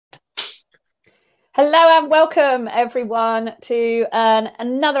Hello and welcome everyone to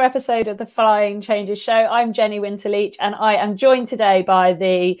another episode of the Flying Changes Show. I'm Jenny Winterleach and I am joined today by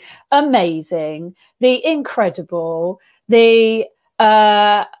the amazing, the incredible, the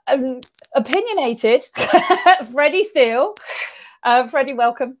opinionated Freddie Steele. Freddie,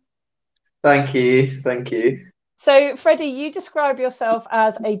 welcome. Thank you. Thank you. So, Freddie, you describe yourself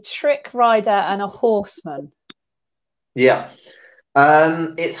as a trick rider and a horseman. Yeah.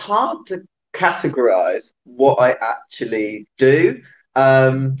 It's hard to categorize what I actually do.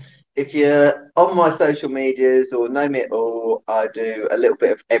 If you're on my social medias or know me at all, I do a little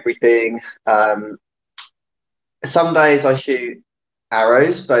bit of everything. Some days I shoot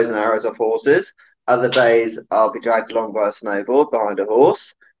bows and arrows off horses. Other days I'll be dragged along by a snowboard behind a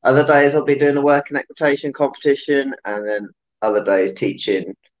horse. Other days I'll be doing a working equitation competition, and then other days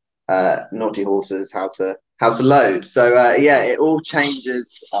teaching naughty horses how to load. So yeah, it all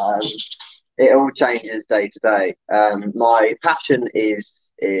changes. It all changes day to day. My passion is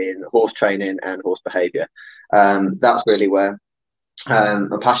in horse training and horse behaviour. That's really where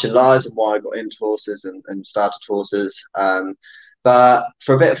my passion lies and why I got into horses and started horses. But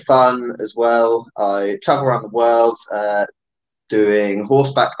for a bit of fun as well, I travel around the world doing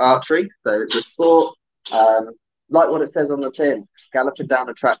horseback archery. So it's a sport like what it says on the tin, galloping down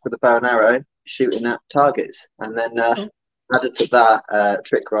a track with a bow and arrow, shooting at targets. And then added to that,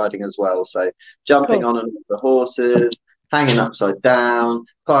 trick riding as well. So jumping on and off the horses, hanging upside down,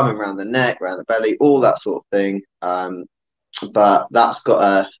 climbing around the neck, around the belly, all that sort of thing. But that's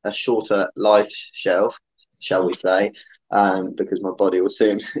got a shorter life shelf, shall we say, because my body will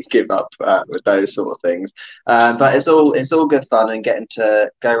soon give up with those sort of things. But it's all good fun and getting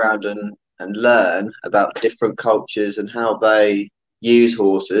to go around and learn about different cultures and how they use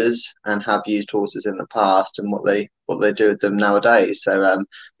horses and have used horses in the past and what they do with them nowadays. So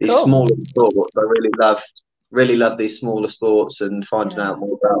these smaller sports, I really love these smaller sports and finding out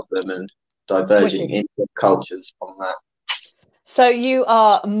more about them and diverging into cultures from that. So you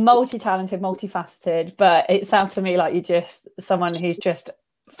are multi-talented, multifaceted, but it sounds to me like you're just someone who's just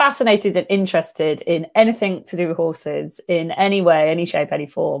fascinated and interested in anything to do with horses in any way, any shape, any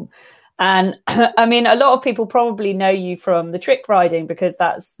form. And I mean, a lot of people probably know you from the trick riding because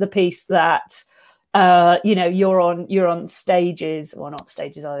that's the piece that you're on stages, or not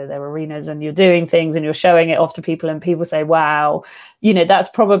stages either, they're arenas, and you're doing things and you're showing it off to people and people say, wow, that's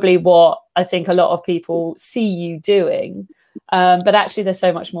probably what I think a lot of people see you doing. But actually there's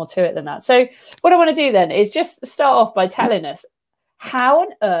so much more to it than that. So what I want to do then is just start off by telling us, how on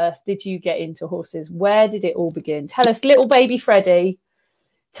earth did you get into horses? Where did it all begin? Tell us, little baby Freddie.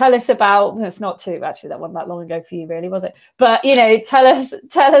 Tell us about, it's not too, actually that wasn't that long ago for you really, was it? But tell us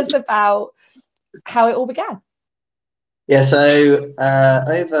about how it all began. Yeah, so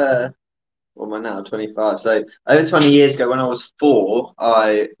over, what am I now, 25? So over 20 years ago, when I was 4,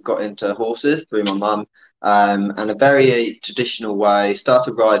 I got into horses through my mum, and a very traditional way,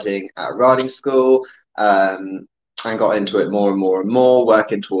 started riding at a riding school, and got into it more and more and more,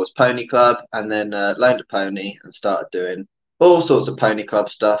 working towards pony club, and then loaned a pony and started doing all sorts of pony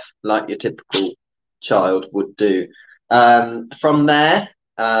club stuff like your typical child would do. From there,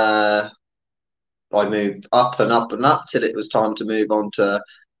 I moved up and up and up till it was time to move on to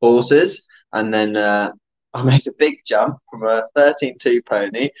horses. And then I made a big jump from a 13-2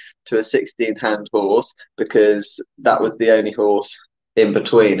 pony to a 16-hand horse because that was the only horse in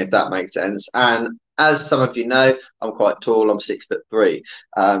between, if that makes sense. And as some of you know, I'm quite tall, I'm 6'3".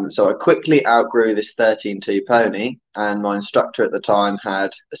 So I quickly outgrew this 13-2 pony, and my instructor at the time had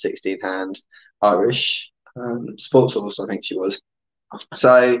a 16-hand Irish sports horse, I think she was.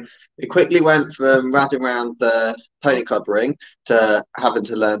 So it quickly went from rattling around the pony club ring to having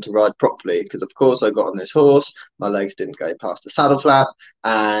to learn to ride properly because, of course, I got on this horse, my legs didn't go past the saddle flap,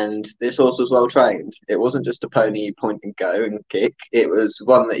 and this horse was well trained. It wasn't just a pony you point and go and kick, it was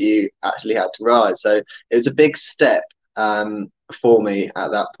one that you actually had to ride. So it was a big step for me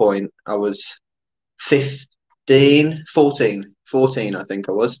at that point. I was 14, I think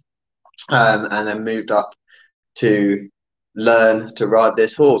I was, and then moved up to learn to ride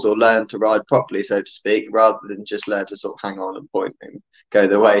this horse, or learn to ride properly, so to speak, rather than just learn to sort of hang on and point and go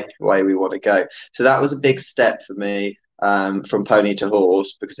the way we want to go. So that was a big step for me, from pony to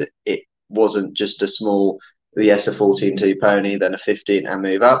horse, because it wasn't just a 14-2 pony, then a 15 and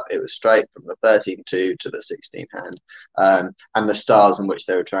move up. It was straight from the 13-2 to the 16 hand, and the styles in which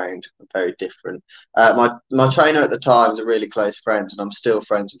they were trained were very different. My trainer at the time was a really close friend, and I'm still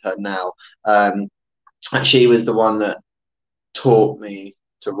friends with her now. And she was the one that taught me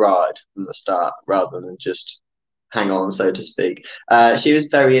to ride from the start rather than just hang on, so to speak. She was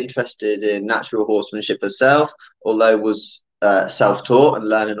very interested in natural horsemanship herself, although was self-taught and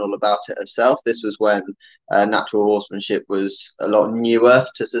learning all about it herself. This was when natural horsemanship was a lot newer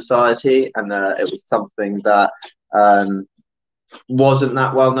to society, and it was something that wasn't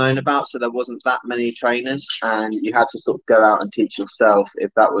that well known about. So there wasn't that many trainers, and you had to sort of go out and teach yourself if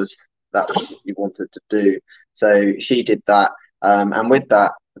that was what you wanted to do. So she did that, and with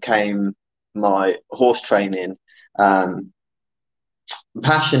that came my horse training passion,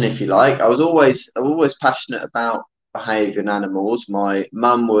 if you like. I was always passionate about behaviour and animals. My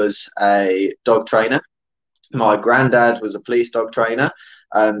mum was a dog trainer. My granddad was a police dog trainer.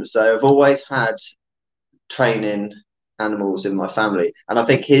 So I've always had training animals in my family, and I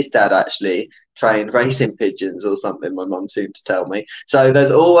think his dad actually trained racing pigeons or something, my mum seemed to tell me. So there's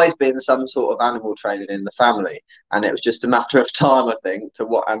always been some sort of animal training in the family, and it was just a matter of time, I think, to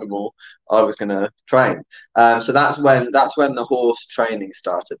what animal I was going to train. So that's when the horse training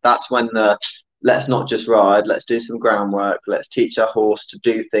started. That's when the let's not just ride, let's do some groundwork, let's teach our horse to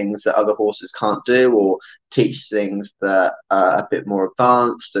do things that other horses can't do, or teach things that are a bit more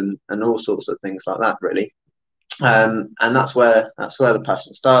advanced, and all sorts of things like that, really. And that's where the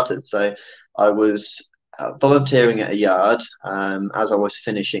passion started. So I was volunteering at a yard as I was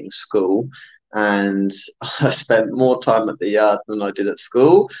finishing school, and I spent more time at the yard than I did at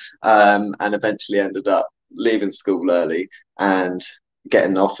school, and eventually ended up leaving school early and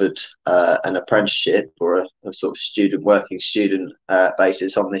getting offered an apprenticeship or a sort of working student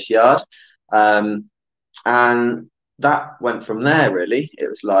basis on this yard. And that went from there, really. It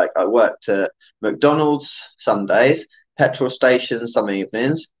was like I worked at McDonald's some days, petrol stations some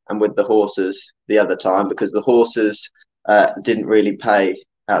evenings, and with the horses the other time, because the horses didn't really pay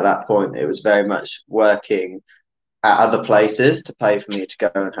at that point. It was very much working at other places to pay for me to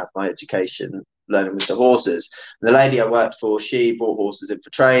go and have my education learning with the horses. And the lady I worked for, she brought horses in for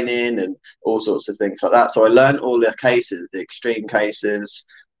training and all sorts of things like that. So I learned all the cases, the extreme cases,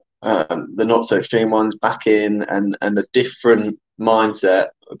 the not so extreme ones back in, and the different mindset,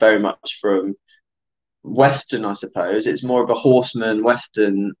 very much from Western, I suppose. It's more of a horseman,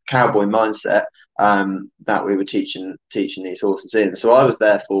 Western cowboy mindset that we were teaching these horses in. So I was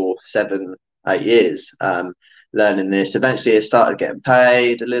there for 7-8 years learning this. Eventually, I started getting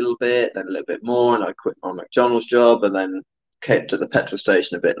paid a little bit, then a little bit more, and I quit my McDonald's job, and then kept at the petrol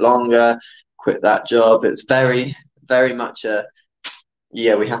station a bit longer. Quit that job. It's very, very much a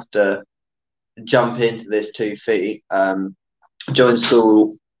we have to jump into this 2 feet. Joined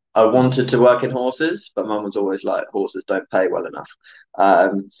school. I wanted to work in horses, but mum was always like, horses don't pay well enough.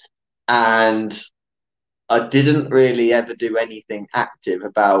 And I didn't really ever do anything active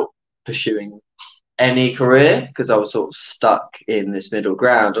about pursuing any career, because I was sort of stuck in this middle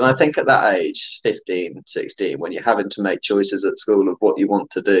ground. And I think at that age, 15, 16, when you're having to make choices at school of what you want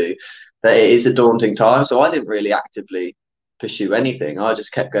to do, that it is a daunting time. So I didn't really actively pursue anything. I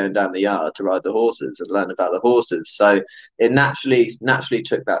just kept going down the yard to ride the horses and learn about the horses. So it naturally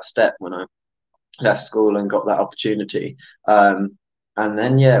took that step when I left school and got that opportunity. And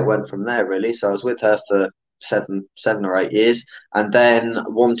then it went from there, really. So I was with her for seven or 8 years, and then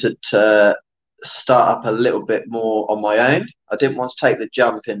wanted to start up a little bit more on my own. I didn't want to take the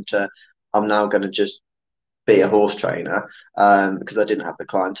jump into I'm now going to just be a horse trainer, because I didn't have the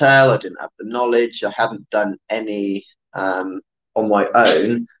clientele, I didn't have the knowledge, I hadn't done any on my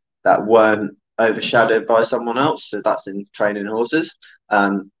own that weren't overshadowed by someone else. So that's in training horses.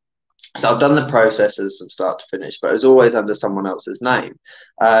 So I've done the processes from start to finish, but it was always under someone else's name.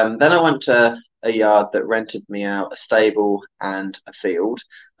 Then I went to a yard that rented me out a stable and a field,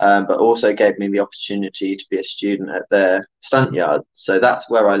 but also gave me the opportunity to be a student at their stunt yard. So that's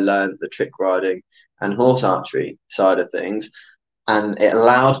where I learned the trick riding and horse archery side of things. And it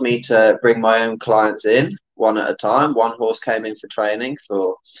allowed me to bring my own clients in one at a time. One horse came in for training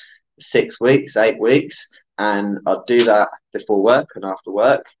for 6 weeks, 8 weeks, and I'd do that before work and after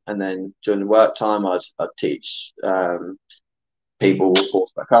work. And then during the work time, I'd teach people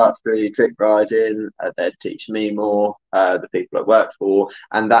horseback archery, trick riding. They'd teach me more, the people I worked for,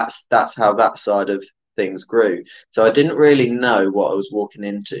 and that's how that side of things grew. So I didn't really know what I was walking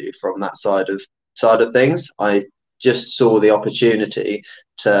into from that side of things. I just saw the opportunity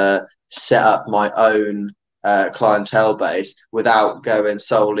to set up my own clientele base without going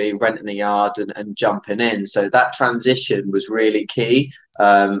solely renting a yard and jumping in. So that transition was really key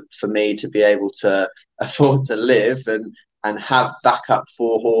for me to be able to afford to live and have backup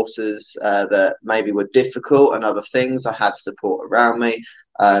for horses that maybe were difficult and other things. I had support around me.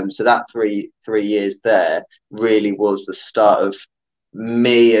 So that three years there really was the start of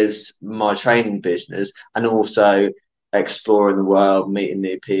me as my training business, and also exploring the world, meeting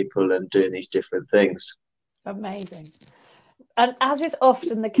new people, and doing these different things. Amazing. And as is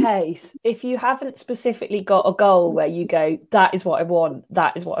often the case, if you haven't specifically got a goal where you go, that is what I want,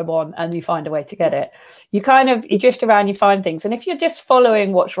 that is what I want, and you find a way to get it, you drift around, you find things. And if you're just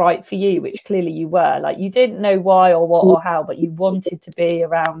following what's right for you, which clearly you were, like you didn't know why or what or how, but you wanted to be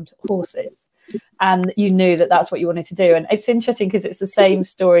around horses and you knew that that's what you wanted to do. And it's interesting because it's the same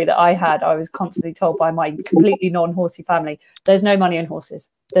story that I had. I was constantly told by my completely non-horsey family, there's no money in horses.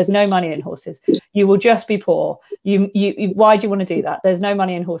 There's no money in horses. You will just be poor. Why do you want to do that? There's no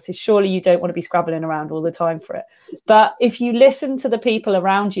money in horses. Surely you don't want to be scrabbling around all the time for it. But if you listen to the people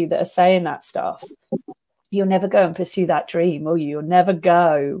around you that are saying that stuff, you'll never go and pursue that dream, will you? You'll never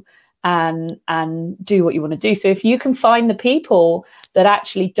go and do what you want to do. So if you can find the people that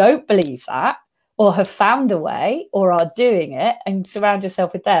actually don't believe that, or have found a way, or are doing it, and surround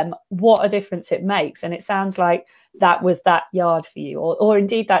yourself with them, what a difference it makes. And it sounds like that was that yard for you, or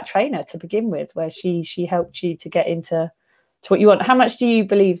indeed that trainer to begin with, where she helped you to get into what you want. How much do you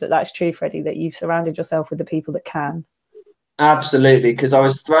believe that that's true, Freddie, that you've surrounded yourself with the people that can? Absolutely, because I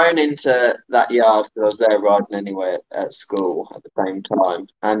was thrown into that yard because I was there riding anyway at school at the same time.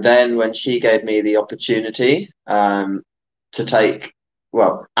 And then when she gave me the opportunity to take,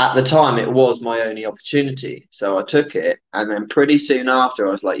 well, at the time it was my only opportunity, so I took it. And then pretty soon after,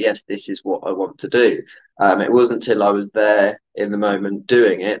 I was like, yes, this is what I want to do. It wasn't until I was there in the moment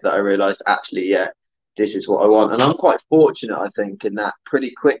doing it that I realised, actually, yeah, this is what I want. And I'm quite fortunate, I think, in that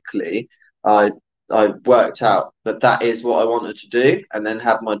pretty quickly I worked out that is what I wanted to do, and then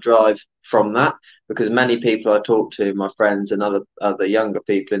have my drive from that. Because many people I talk to, my friends and other younger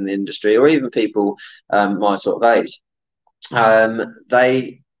people in the industry, or even people my sort of age,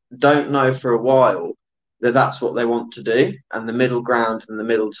 they don't know for a while that that's what they want to do, and the middle ground and the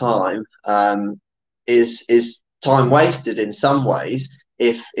middle time is time wasted in some ways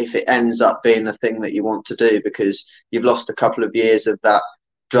if it ends up being a thing that you want to do, because you've lost a couple of years of that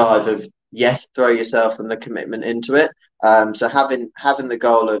drive of, yes, throw yourself and the commitment into it. So having the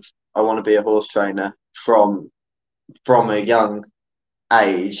goal of, I want to be a horse trainer from a young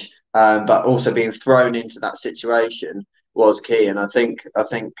age, but also being thrown into that situation was key. And I think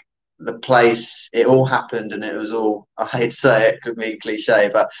the place it all happened, and it was all, I hate to say it, could be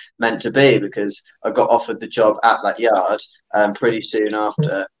cliche, but meant to be, because I got offered the job at that yard pretty soon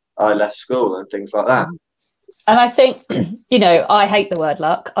after I left school and things like that. And I think, I hate the word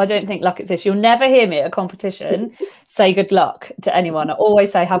luck. I don't think luck exists. You'll never hear me at a competition say good luck to anyone. I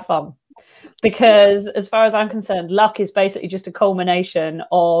always say have fun. Because as far as I'm concerned, luck is basically just a culmination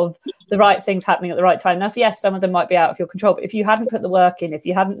of the right things happening at the right time. Now, so yes, some of them might be out of your control, but if you hadn't put the work in, if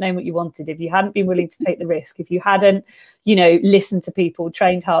you hadn't known what you wanted, if you hadn't been willing to take the risk, if you hadn't, listened to people,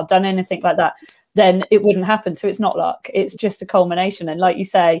 trained hard, done anything like that, then it wouldn't happen. So it's not luck. It's just a culmination. And like you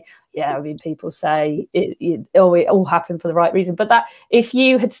say, yeah, I mean, people say it all happened for the right reason. But that if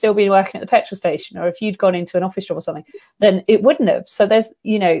you had still been working at the petrol station, or if you'd gone into an office job or something, then it wouldn't have. So there's,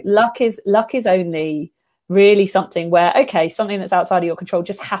 luck is only really something where, okay, something that's outside of your control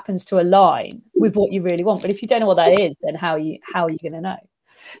just happens to align with what you really want. But if you don't know what that is, then how are you going to know?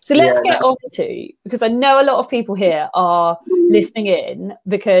 So let's get on to, because I know a lot of people here are listening in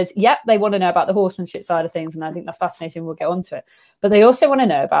because, they want to know about the horsemanship side of things. And I think that's fascinating. We'll get on to it. But they also want to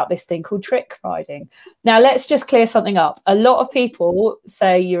know about this thing called trick riding. Now, let's just clear something up. A lot of people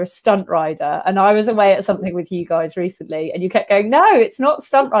say you're a stunt rider. And I was away at something with you guys recently, and you kept going, no, it's not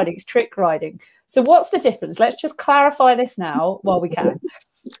stunt riding, it's trick riding. So what's the difference? Let's just clarify this now while we can.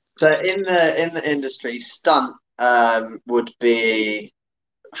 So in the industry, stunt would be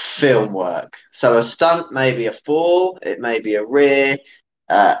film work. So a stunt may be a fall, it may be a rear,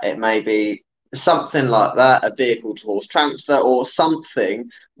 it may be something like that, a vehicle to horse transfer, or something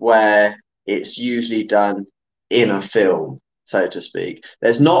where it's usually done in a film, so to speak.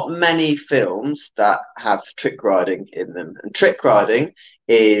 There's not many films that have trick riding in them, and trick riding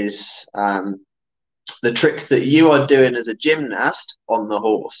is the tricks that you are doing as a gymnast on the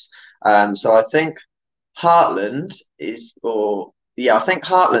horse. So I think Heartland is, I think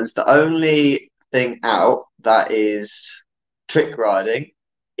Heartland's the only thing out that is trick riding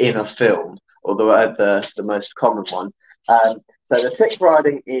in a film, or the most common one. So the trick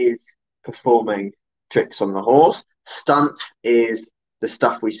riding is performing tricks on the horse. Stunt is the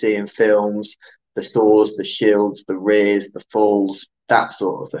stuff we see in films, the saws, the shields, the rears, the falls, that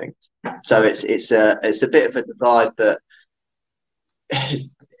sort of thing. So it's a bit of a divide that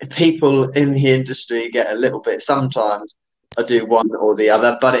people in the industry get a little bit sometimes I do one or the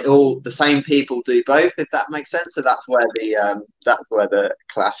other, but the same people do both, if that makes sense. So that's where the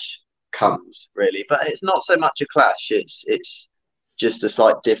clash comes, really. But it's not so much a clash. It's just a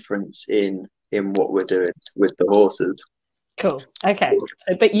slight difference in what we're doing with the horses. Cool. Okay.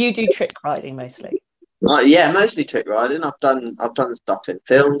 So, but you do trick riding mostly. Yeah, mostly trick riding. I've done stuff in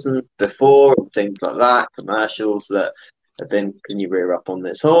films and before and things like that, commercials that have been, can you rear up on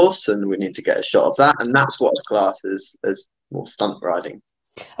this horse, and we need to get a shot of that, and that's what I class as more stunt riding.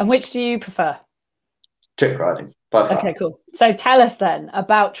 And which do you prefer? Trick riding. By far. Okay, cool. So tell us then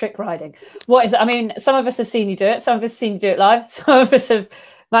about trick riding. What is it? I mean, some of us have seen you do it. Some of us have seen you do it live. Some of us have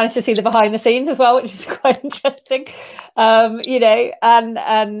managed to see the behind the scenes as well, which is quite interesting. You know,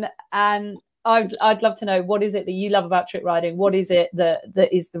 and I'd love to know, what is it that you love about trick riding? What is it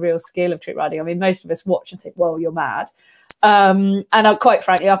that is the real skill of trick riding? I mean, most of us watch and think, well, you're mad. And quite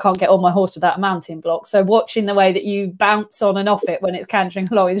frankly, I can't get on my horse without a mounting block. So watching the way that you bounce on and off it when it's cantering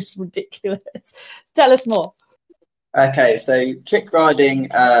along is ridiculous. Tell us more. Okay, so trick riding,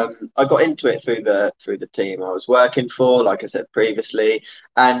 I got into it through the team I was working for, like I said previously,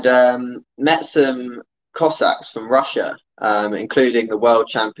 and met some Cossacks from Russia, including the world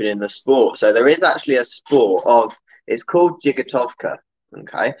champion in the sport. So there is actually a sport it's called Jigotovka.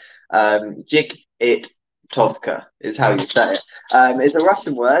 Okay, Jigotovka is how you say it. It's a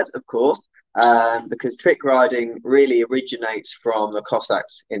Russian word, of course, because trick riding really originates from the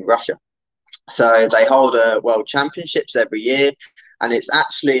Cossacks in Russia. So they hold world championships every year, and it's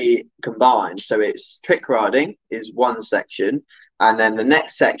actually combined. So it's trick riding is one section, and then the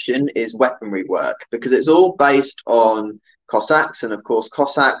next section is weaponry work, because it's all based on Cossacks. And of course,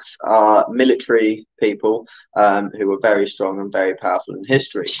 Cossacks are military people who are very strong and very powerful in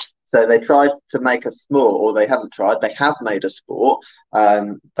history. So they tried to make a sport, or they haven't tried, they have made a sport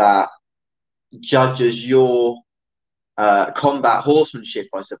that judges your combat horsemanship,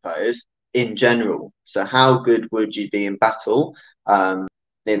 I suppose, in general. So how good would you be in battle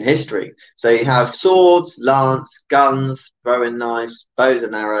in history? So you have swords, lance, guns, throwing knives, bows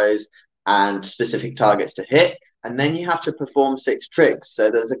and arrows, and specific targets to hit. And then you have to perform 6 tricks.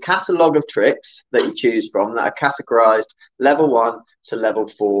 So there's a catalogue of tricks that you choose from that are categorized level 1 to level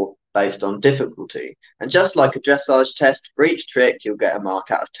 4 based on difficulty. And just like a dressage test, for each trick, you'll get a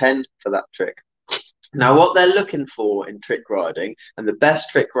mark out of 10 for that trick. Now, what they're looking for in trick riding, and the best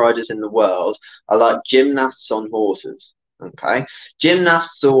trick riders in the world, are like gymnasts on horses. Okay,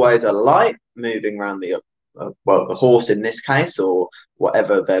 gymnasts always are light, moving around the horse in this case, or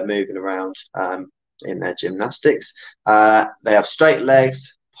whatever they're moving around in their gymnastics. They have straight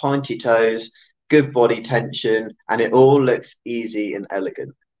legs, pointy toes, good body tension, and it all looks easy and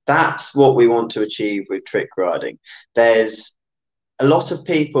elegant. That's what we want to achieve with trick riding. There's a lot of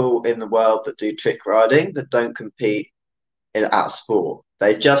people in the world that do trick riding that don't compete at sport.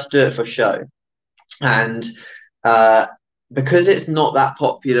 They just do it for show. And because it's not that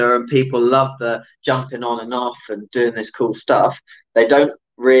popular and people love the jumping on and off and doing this cool stuff, they don't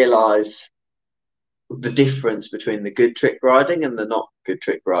realize the difference between the good trick riding and the not good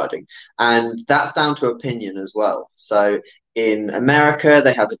trick riding. And that's down to opinion as well. So in America,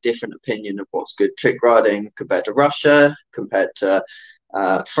 they have a different opinion of what's good trick riding compared to Russia, compared to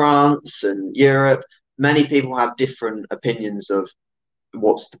France and Europe. Many people have different opinions of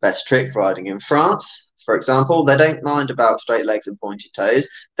what's the best trick riding. In France, for example, they don't mind about straight legs and pointy toes.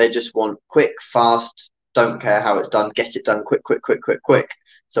 They just want quick, fast, don't care how it's done, get it done quick, quick, quick, quick, quick,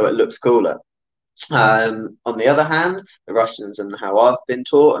 so it looks cooler. On the other hand, the Russians, and how I've been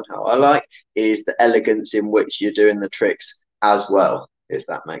taught and how I like, is the elegance in which you're doing the tricks as well, if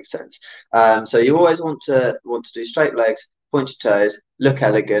that makes sense. So you always want to do straight legs, pointy toes, look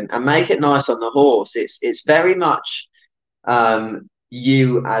elegant, and make it nice on the horse. It's very much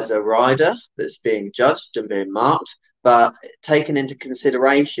you as a rider that's being judged and being marked, but taken into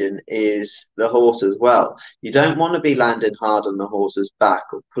consideration is the horse as well. You don't want to be landing hard on the horse's back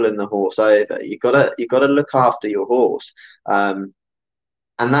or pulling the horse over. You gotta look after your horse, and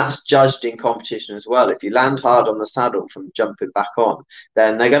that's judged in competition as well. If you land hard on the saddle from jumping back on,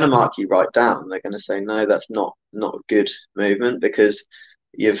 then they're going to mark you right down. They're going to say, no, that's not a good movement, because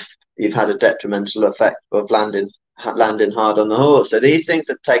you've had a detrimental effect of landing hard on the horse. So these things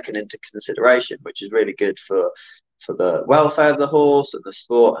are taken into consideration, which is really good for the welfare of the horse and the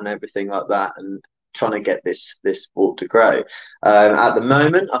sport and everything like that, and trying to get this sport to grow. At the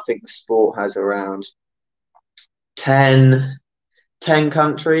moment, I think the sport has around 10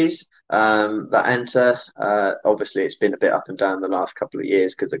 countries that enter. Obviously, it's been a bit up and down the last couple of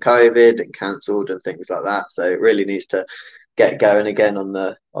years because of COVID and cancelled and things like that. So it really needs to get going again on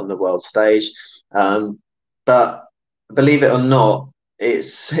the world stage. But believe it or not,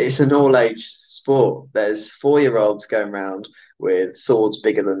 it's an all age sport. There's 4-year-olds going around with swords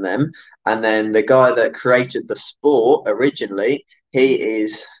bigger than them, and then the guy that created the sport originally, he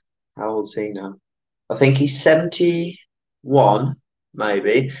is, how old is he now? I think he's 71,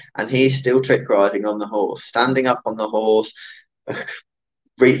 maybe, and he's still trick riding on the horse, standing up on the horse,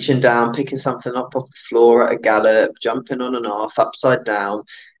 reaching down, picking something up off the floor at a gallop, jumping on and off, upside down.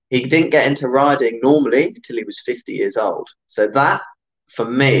 He didn't get into riding normally till he was 50 years old. So that, for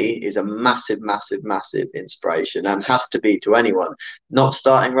me, is a massive, massive, massive inspiration, and has to be to anyone. Not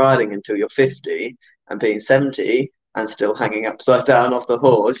starting riding until you're 50 and being 70 and still hanging upside down off the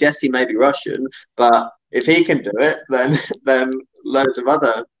horse. Yes, he may be Russian, but if he can do it, then loads of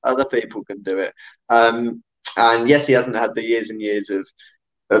other people can do it. And yes, he hasn't had the years and years of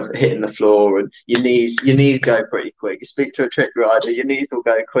hitting the floor, and your knees go pretty quick. You speak to a trick rider, your knees will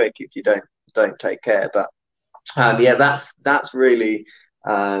go quick if you don't take care. But yeah, that's really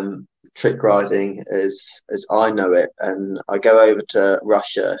trick riding as I know it. And I go over to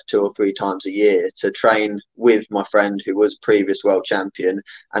Russia 2 or 3 times a year to train with my friend who was previous world champion,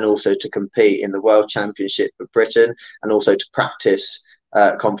 and also to compete in the world championship for Britain, and also to practice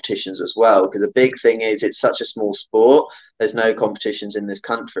competitions as well. Because the big thing is, it's such a small sport. There's no competitions in this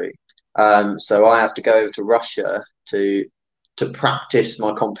country, so I have to go over to Russia to practice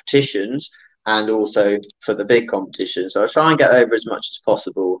my competitions, and also for the big competitions. So I try and get over as much as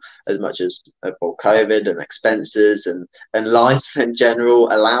possible, as much as well, COVID and expenses and life in general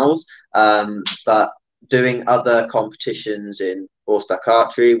allows. But doing other competitions in horseback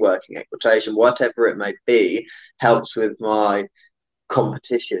archery, working equitation, whatever it may be, helps with my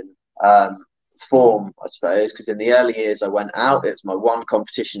competition form, I suppose. Because in the early years I went out, it was my one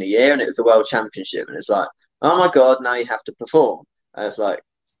competition a year, and it was the world championship, and it's like, oh my god, now you have to perform. And it's like,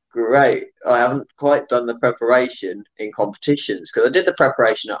 great, I haven't quite done the preparation in competitions, because I did the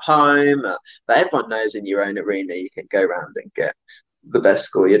preparation at home, but everyone knows in your own arena you can go around and get the best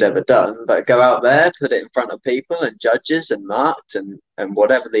score you'd ever done, but go out there, put it in front of people and judges and marked, and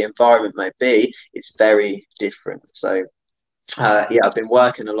whatever the environment may be, it's very different. So yeah, I've been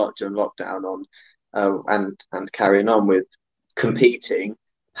working a lot during lockdown on and carrying on with competing,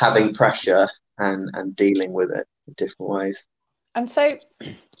 having pressure, and dealing with it in different ways. And so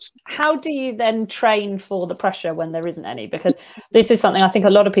how do you then train for the pressure when there isn't any? Because this is something I think a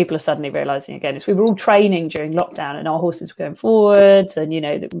lot of people are suddenly realizing again, is we were all training during lockdown and our horses were going forwards, and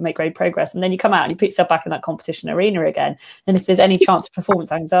that we make great progress, and then you come out and you put yourself back in that competition arena again, and if there's any chance of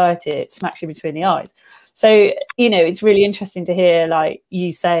performance anxiety, it smacks you between the eyes. So it's really interesting to hear like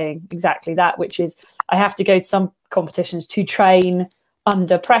you saying exactly that, which is, I have to go to some competitions to train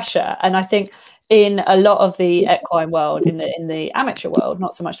under pressure. And I think in a lot of the equine world, in the amateur world,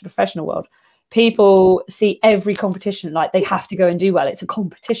 not so much the professional world, people see every competition like they have to go and do well. It's a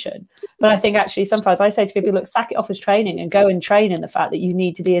competition. But I think actually sometimes I say to people, look, sack it off as training and go and train in the fact that you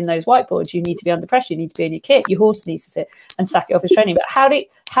need to be in those whiteboards, you need to be under pressure, you need to be in your kit, your horse needs to sit, and sack it off as training. But how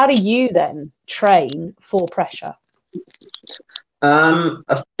do you then train for pressure?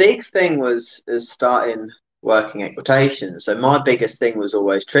 A big thing was starting working equitation. So my biggest thing was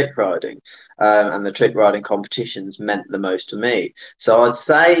always trick riding, and the trick riding competitions meant the most to me. So I'd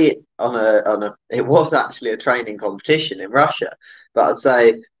say it was actually a training competition in Russia, but I'd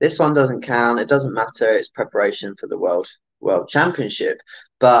say this one doesn't count. It doesn't matter. It's preparation for the world championship.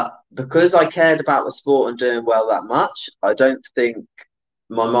 But because I cared about the sport and doing well that much, I don't think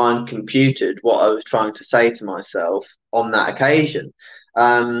my mind computed what I was trying to say to myself on that occasion.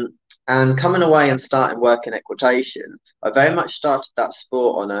 And coming away and starting working equitation, I very much started that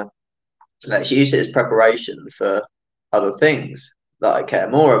sport on let's use it as preparation for other things that I care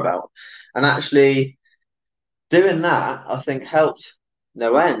more about. And actually doing that, I think, helped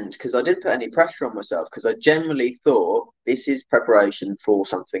no end, because I didn't put any pressure on myself, because I generally thought this is preparation for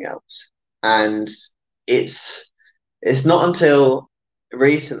something else. And it's not until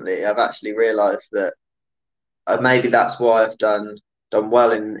recently I've actually realized that maybe that's why I've done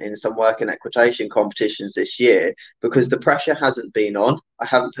well in some working equitation competitions this year, because the pressure hasn't been on. I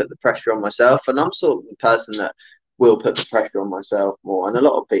haven't put the pressure on myself, and I'm sort of the person that will put the pressure on myself more, and a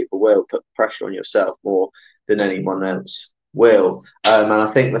lot of people will put the pressure on yourself more than anyone else will. And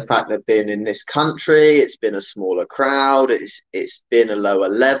I think the fact that being in this country, it's been a smaller crowd, it's been a lower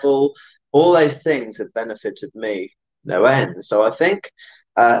level, all those things have benefited me no end. So I think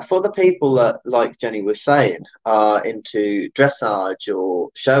for the people that, like Jenny was saying, are into dressage or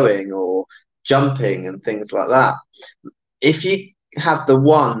showing or jumping and things like that, if you have the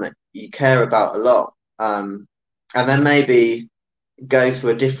one that you care about a lot, and then maybe go to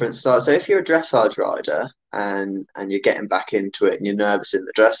a different style. So if you're a dressage rider and you're getting back into it and you're nervous in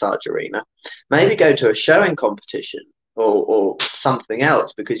the dressage arena, maybe go to a showing competition or something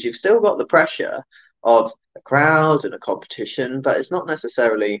else, because you've still got the pressure of a crowd and a competition, but it's not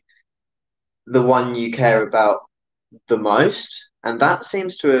necessarily the one you care about the most. And that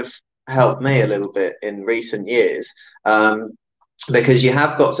seems to have helped me a little bit in recent years, because you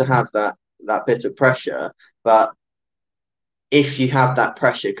have got to have that bit of pressure, but if you have that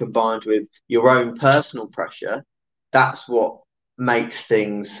pressure combined with your own personal pressure, that's what makes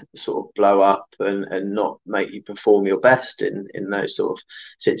things sort of blow up and not make you perform your best in those sort of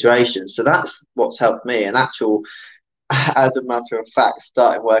situations. So that's what's helped me. And actual, as a matter of fact,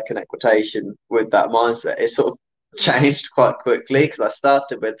 starting working equitation with that mindset, it sort of changed quite quickly, because I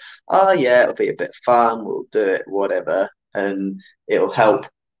started with, oh yeah, it'll be a bit of fun, we'll do it, whatever, and it'll help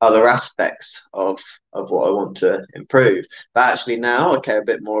other aspects of what I want to improve. But actually now I care a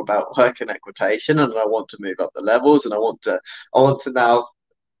bit more about working equitation, and I want to move up the levels, and I want to now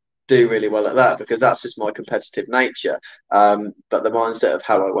do really well at that, because that's just my competitive nature. But the mindset of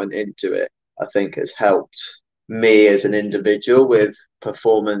how I went into it, I think, has helped me as an individual with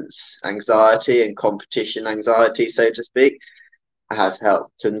performance anxiety and competition anxiety, so to speak, has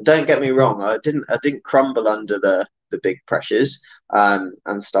helped. And don't get me wrong, I didn't crumble under the big pressures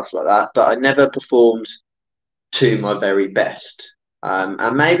and stuff like that, but I never performed to my very best.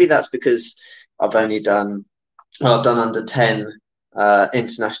 And maybe that's because I've done under 10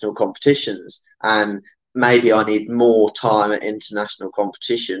 international competitions, and maybe I need more time at international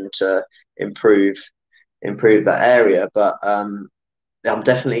competition to improve that area. But I'm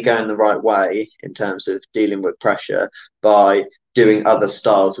definitely going the right way in terms of dealing with pressure by doing other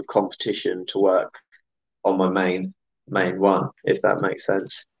styles of competition to work on my main one, if that makes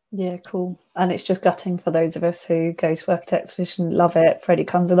sense. Yeah, cool. And it's just gutting for those of us who go to work at exhibition, love it. Freddie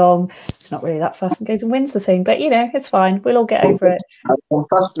comes along, it's not really that fast, and goes and wins the thing, but it's fine. We'll all get over it. I'm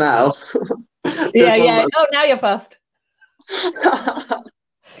fast now. yeah. Oh, now you're fast.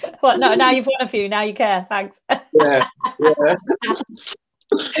 What? No, now you've won a few. Now you care. Thanks. Yeah.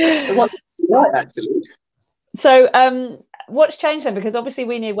 Right, actually. So, what's changed then? Because obviously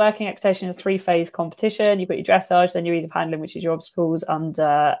we knew working equitation is a 3-phase competition. You've got your dressage, then your ease of handling, which is your obstacles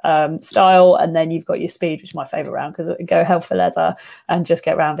under style, and then you've got your speed, which is my favourite round, because go hell for leather and just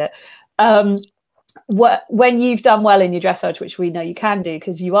get around it. When you've done well in your dressage, which we know you can do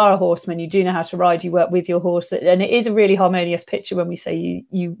because you are a horseman, you do know how to ride, you work with your horse, and it is a really harmonious picture when we say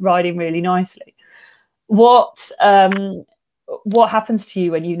you riding really nicely. What happens to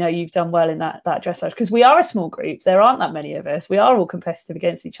you when you know you've done well in that dressage? Because we are a small group, there aren't that many of us, we are all competitive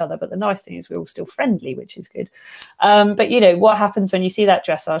against each other, but the nice thing is we're all still friendly, which is good. But what happens when you see that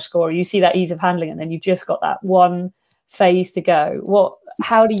dressage score, or you see that ease of handling, and then you've just got that one phase to go?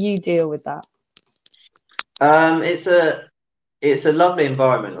 How do you deal with that? It's a lovely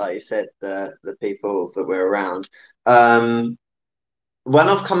environment, like you said, the people that we're around. When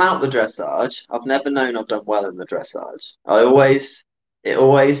I've come out the dressage, I've never known I've done well in the dressage. It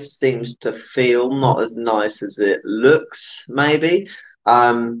always seems to feel not as nice as it looks, maybe.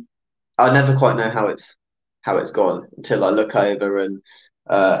 I never quite know how it's gone until I look over, and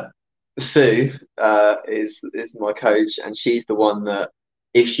Sue is my coach, and she's the one that,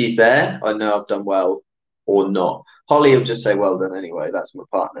 if she's there, I know I've done well or not. Holly will just say well done anyway. That's my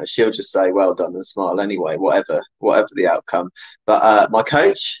partner. She'll just say well done and smile anyway, whatever the outcome. But my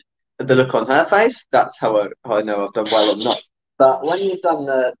coach, the look on her face, that's how I know I've done well or not. But when you've done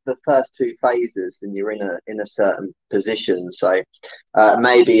the first 2 phases and you're in a certain position, so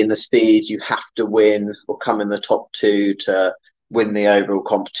maybe in the speed you have to win or come in the top 2 to win the overall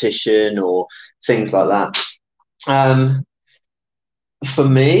competition or things like that. For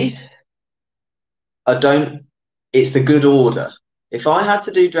me, it's the good order. If I had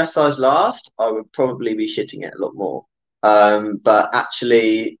to do dressage last, I would probably be shitting it a lot more. But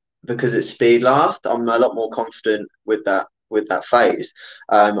actually, because it's speed last, I'm a lot more confident with that phase.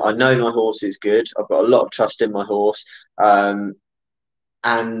 I know my horse is good. I've got a lot of trust in my horse. And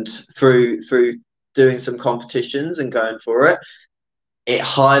through doing some competitions and going for it, it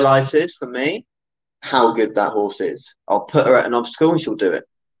highlighted for me how good that horse is. I'll put her at an obstacle and she'll do it.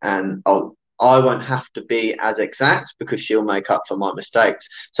 And I won't have to be as exact because she'll make up for my mistakes.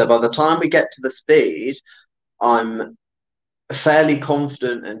 So by the time we get to the speed, I'm fairly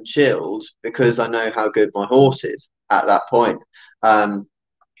confident and chilled because I know how good my horse is at that point. Like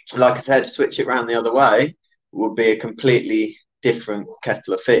I said, switch it around the other way would be a completely different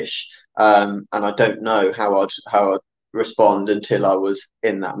kettle of fish. And I don't know how I'd respond until I was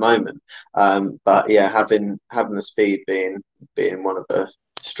in that moment. But yeah, having the speed being one of the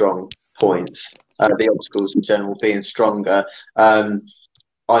strong points the obstacles in general being stronger. I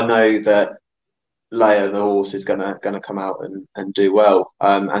know that Leia, the horse, is gonna come out and do well,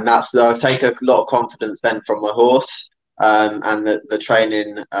 and that's I take a lot of confidence then from my horse, and the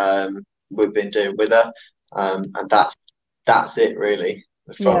training we've been doing with her, and that's it really.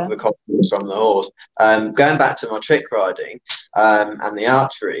 From the confidence from the horse. Going back to my trick riding and the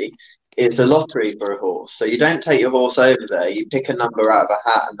archery, it's a lottery for a horse. So you don't take your horse over there. You pick a number out of a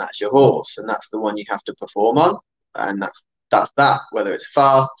hat, and that's your horse, and that's the one you have to perform on, and that's that. Whether it's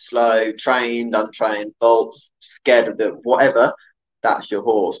fast, slow, trained, untrained, bolts, scared of the whatever, that's your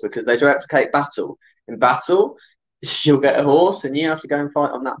horse, because they replicate battle. In battle, you'll get a horse and you have to go and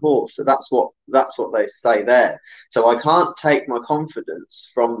fight on that horse. So that's what they say there. So I can't take my confidence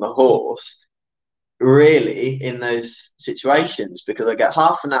from the horse really in those situations, because I get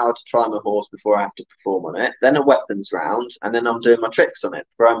half an hour to try my horse before I have to perform on it, then a weapons round, and then I'm doing my tricks on it,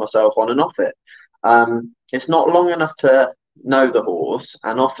 throwing myself on and off it. It's not long enough to know the horse,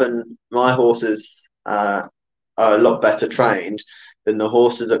 and often my horses are a lot better trained than the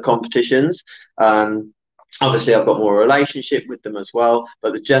horses at competitions. Obviously, I've got more relationship with them as well,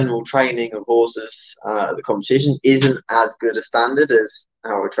 but the general training of horses at the competition isn't as good a standard as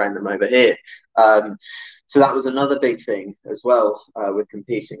how we train them over here. So that was another big thing as well with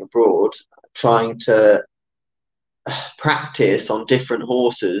competing abroad, trying to practice on different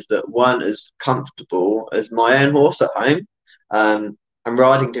horses that weren't as comfortable as my own horse at home. And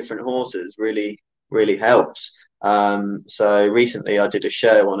riding different horses really helps. So recently I did a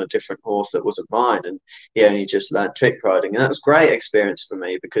show on a different horse that wasn't mine, and he only just learnt trick riding, and that was a great experience for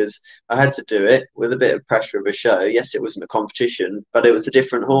me because I had to do it with a bit of pressure of a show. Yes, it wasn't a competition, but it was a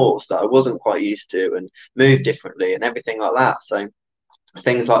different horse that I wasn't quite used to and moved differently and everything like that. So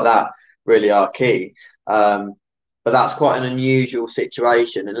things like that really are key. But that's quite an unusual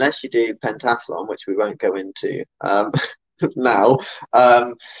situation unless you do pentathlon, which we won't go into now.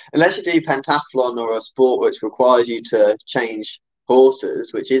 Unless you do pentathlon or a sport which requires you to change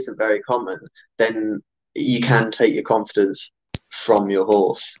horses, which isn't very common, then you can take your confidence from your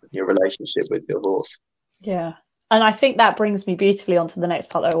horse, your relationship with your horse. Yeah. And I think that brings me beautifully onto the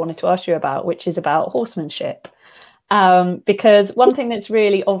next part that I wanted to ask you about, which is about horsemanship. Because one thing that's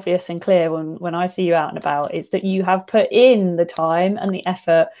really obvious and clear when I see you out and about is that you have put in the time and the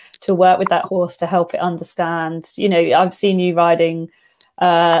effort to work with that horse to help it understand. You know, I've seen you riding.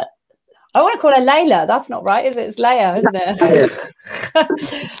 I want to call her Layla. That's not right, is it? It's Leia, isn't it?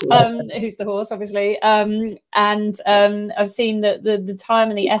 Who's the horse, obviously. And I've seen the time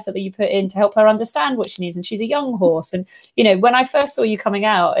and the effort that you put in to help her understand what she needs. And she's a young horse. And, you know, when I first saw you coming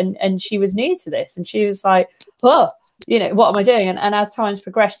out and she was new to this and she was like, oh, you know, what am I doing? And as time's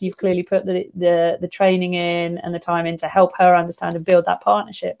progressed, you've clearly put the training in and the time in to help her understand and build that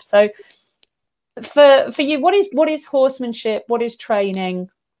partnership. So for you, what is horsemanship? What is training?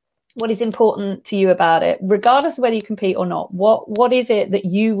 What is important to you about it, regardless of whether you compete or not? What is it that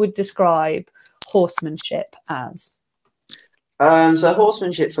you would describe horsemanship as? So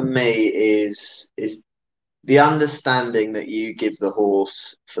horsemanship for me is the understanding that you give the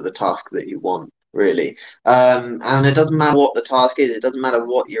horse for the task that you want, really. And it doesn't matter what the task is. It doesn't matter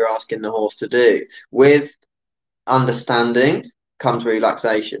what you're asking the horse to do. With understanding comes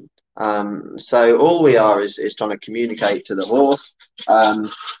relaxation. So all we are is trying to communicate to the horse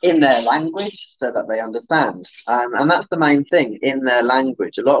in their language so that they understand. And that's the main thing, in their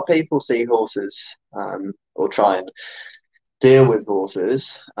language. A lot of people see horses or try and deal with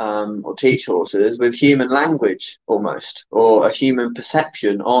horses or teach horses with human language almost, or a human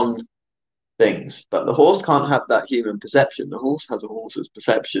perception on things. But the horse can't have that human perception. The horse has a horse's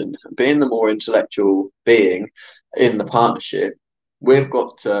perception. Being the more intellectual being in the partnership, we've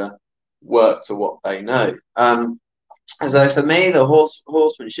got to work to what they know. So for me, the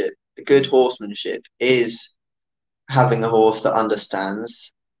horsemanship, the good horsemanship is having a horse that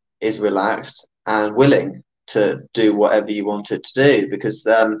understands, is relaxed and willing to do whatever you want it to do, because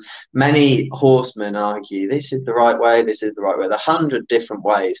many horsemen argue this is the right way, this is the right way. There are 100 different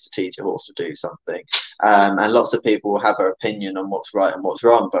ways to teach a horse to do something, and lots of people will have their opinion on what's right and what's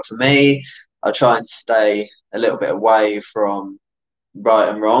wrong. But for me, I try and stay a little bit away from right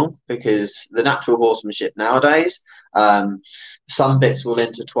and wrong, because the natural horsemanship nowadays, some bits will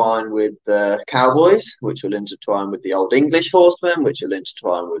intertwine with the cowboys, which will intertwine with the old English horsemen, which will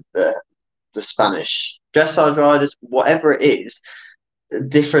intertwine with the Spanish dressage riders. Whatever it is,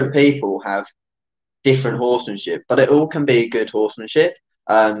 different people have different horsemanship, but it all can be good horsemanship.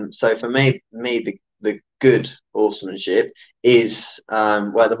 So for me the good horsemanship is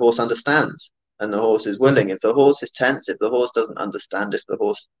where the horse understands. and the horse is willing. If the horse is tense, if the horse doesn't understand, if the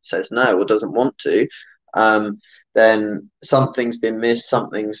horse says no or doesn't want to, then something's been missed,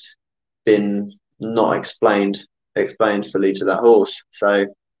 something's been not explained fully to that horse. So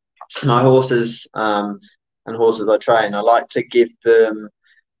my horses and horses I train, I like to give them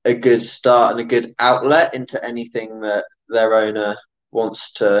a good start and a good outlet into anything that their owner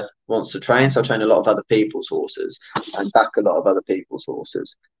wants to train. So I train a lot of other people's horses and back a lot of other people's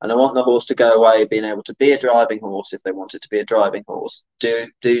horses. And I want the horse to go away being able to be a driving horse if they wanted to be a driving horse,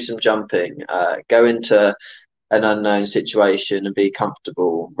 do some jumping, go into an unknown situation and be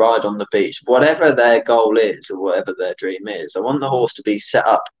comfortable, ride on the beach, whatever their goal is or whatever their dream is. I want the horse to be set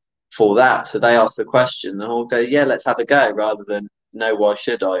up for that. So they ask the question, the horse go, yeah, let's have a go, rather than no, why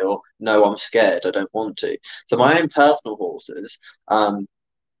should I? Or no, I'm scared, I don't want to. So my own personal horses, I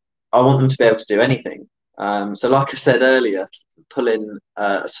want them to be able to do anything. So like I said earlier, pulling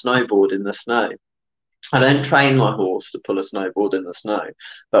a snowboard in the snow. I don't train my horse to pull a snowboard in the snow,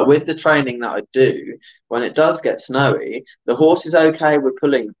 but with the training that I do, when it does get snowy, the horse is okay with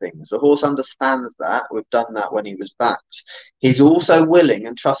pulling things. The horse understands that. We've done that when he was backed. He's also willing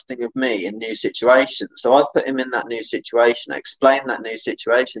and trusting of me in new situations. So I've put him in that new situation, explained that new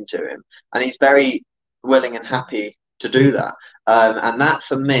situation to him, and he's very willing and happy to do that. And that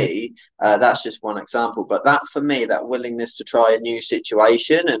for me, that's just one example, but that for me, that willingness to try a new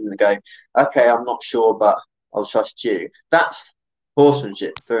situation and go, okay, I'm not sure, but I'll trust you. That's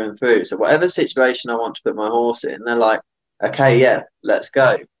horsemanship through and through. So whatever situation I want to put my horse in, they're like, okay, yeah, let's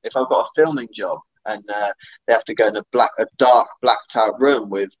go. If I've got a filming job and they have to go in a dark blacked out room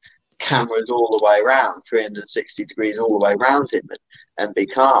with cameras all the way around, 360 degrees all the way around him, and be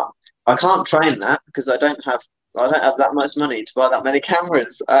calm. I can't train that because I don't have that much money to buy that many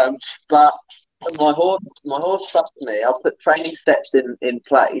cameras. But my horse trusts me. I'll put training steps in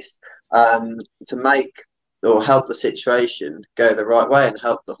place to make or help the situation go the right way and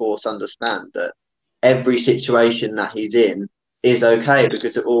help the horse understand that every situation that he's in is okay,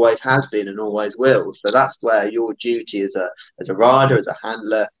 because it always has been and always will. So that's where your duty as a rider, as a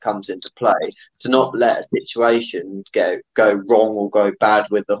handler, comes into play, to not let a situation go wrong or go bad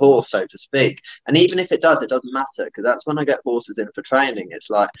with the horse, so to speak. And even if it does, it doesn't matter, because that's when I get horses in for training.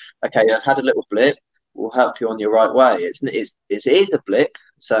 It's like, okay, I've had a little blip, we'll help you on your right way. It is a blip,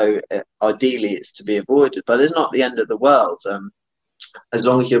 so ideally it's to be avoided, but it's not the end of the world. As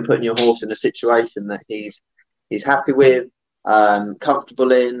long as you're putting your horse in a situation that he's happy with,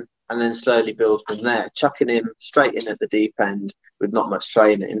 comfortable in, and then slowly build from there. Chucking him straight in at the deep end with not much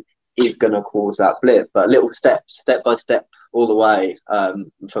training is going to cause that blip, but little steps, step by step, all the way.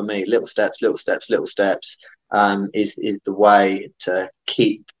 For me, little steps is the way to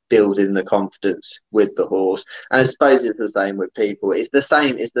keep building the confidence with the horse. And I suppose it's the same with people. It's the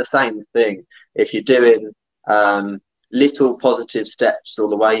same thing. If you're doing little positive steps all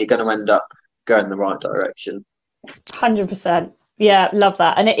the way, you're going to end up going the right direction. 100%. Yeah, love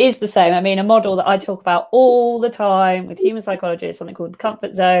that. And it is the same. I mean, a model that I talk about all the time with human psychology is something called the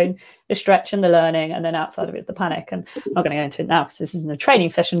comfort zone, the stretch and the learning, and then outside of it is the panic. And I'm not going to go into it now because this isn't a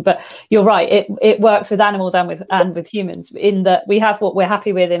training session, but you're right. It works with animals and with humans, in that we have what we're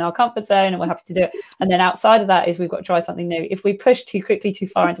happy with in our comfort zone and we're happy to do it. And then outside of that is we've got to try something new. If we push too quickly, too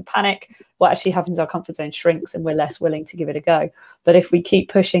far into panic, what actually happens is our comfort zone shrinks and we're less willing to give it a go. But if we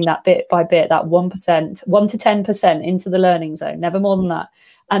keep pushing that bit by bit, that 1%, 1 to 10% into the learning zone, never more than that.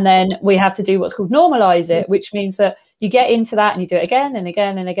 And then we have to do what's called normalize it, which means that you get into that and you do it again and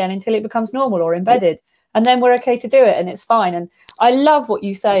again and again until it becomes normal or embedded. And then we're okay to do it and it's fine. And I love what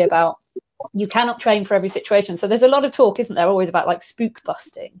you say about you cannot train for every situation. So there's a lot of talk, isn't there, always about like spook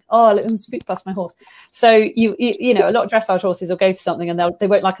busting. Oh, let them spook bust my horse. So you know, a lot of dressage horses will go to something and they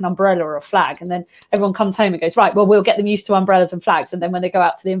won't like an umbrella or a flag, and then everyone comes home and goes, right, well, we'll get them used to umbrellas and flags, and then when they go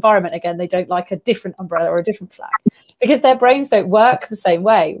out to the environment again, they don't like a different umbrella or a different flag, because their brains don't work the same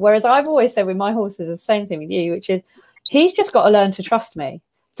way. Whereas I've always said with my horses the same thing with you, which is he's just got to learn to trust me.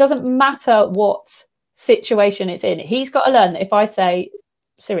 It doesn't matter what situation it's in. He's got to learn that if I say,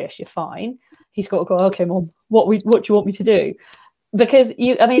 Sirius, you're fine, he's got to go, okay, Mom, what do you want me to do? Because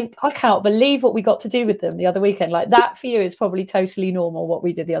I mean, I can't believe what we got to do with them the other weekend. Like, that for you is probably totally normal, what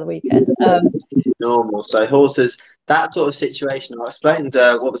we did the other weekend. Normal. So horses, that sort of situation, I explained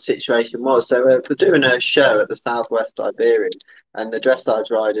what the situation was. So we're doing a show at the Southwest Iberian, and the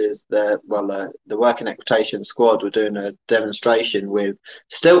dressage riders, the working equitation squad, were doing a demonstration with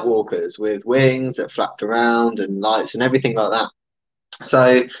stilt walkers with wings that flapped around and lights and everything like that.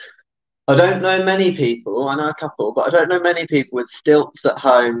 So I don't know many people, I know a couple, but I don't know many people with stilts at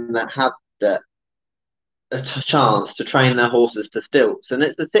home that have that chance to train their horses to stilts. And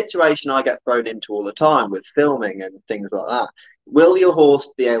it's the situation I get thrown into all the time with filming and things like that. Will your horse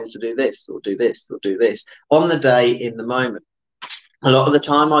be able to do this or do this or do this on the day, in the moment? A lot of the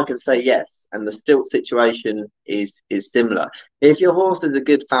time I can say yes, and the stilt situation is similar. If your horse has a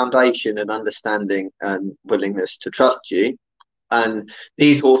good foundation and understanding and willingness to trust you, and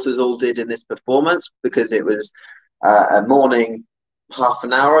these horses all did in this performance, because it was a morning half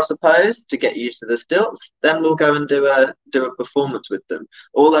an hour, I suppose, to get used to the stilts. Then we'll go and do a performance with them.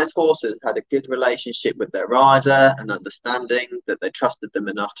 All those horses had a good relationship with their rider and understanding that they trusted them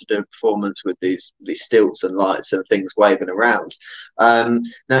enough to do a performance with these stilts and lights and things waving around. Now,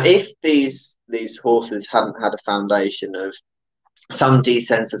 if these horses hadn't had a foundation of some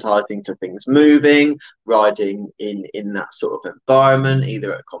desensitizing to things moving, riding in that sort of environment,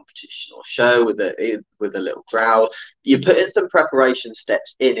 either at a competition or show with a little crowd, you put in some preparation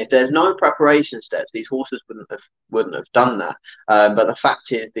steps in. If there's no preparation steps, these horses wouldn't have done that. But the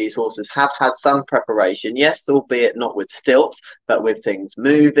fact is, these horses have had some preparation, yes, albeit not with stilts, but with things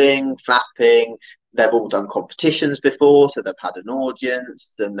moving, flapping. They've all done competitions before, so they've had an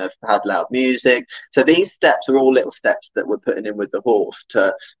audience and they've had loud music. So these steps are all little steps that we're putting in with the horse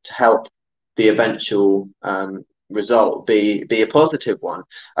to help the eventual result be a positive one.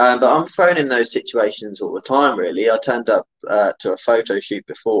 But I'm thrown in those situations all the time, really. I turned up to a photo shoot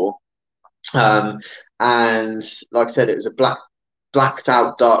before, and like I said, it was a blacked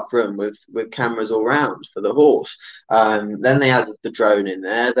out dark room with cameras all around for the horse. Then they added the drone in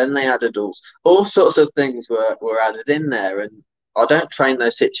there. Then they added all sorts of things were added in there. And I don't train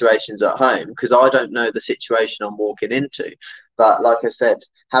those situations at home because I don't know the situation I'm walking into. But like I said,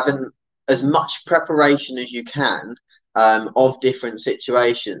 having as much preparation as you can of different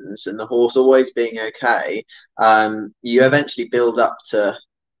situations, and the horse always being okay, you eventually build up to,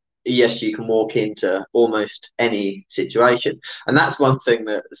 yes, you can walk into almost any situation. And that's one thing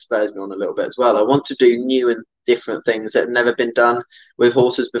that spurs me on a little bit as well. I want to do new and different things that have never been done with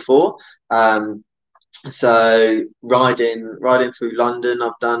horses before. So riding through London,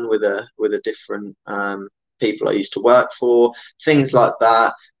 I've done with a different people I used to work for, things like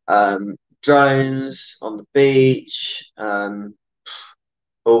that. Drones on the beach,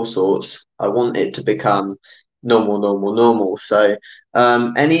 all sorts. I want it to become normal. So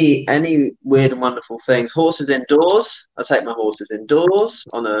any weird and wonderful things. Horses indoors. I take my horses indoors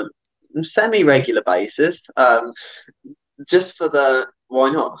on a semi-regular basis. Just for the why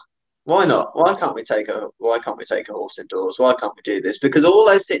not? Why not? Why can't we take a horse indoors? Why can't we do this? Because all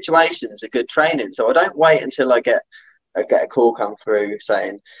those situations are good training. So I don't wait until I get a call come through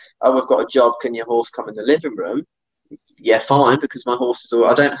saying, "Oh, we've got a job. Can your horse come in the living room?" Yeah, fine, because my horse is all,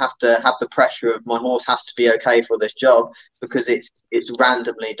 I don't have to have the pressure of my horse has to be okay for this job, because it's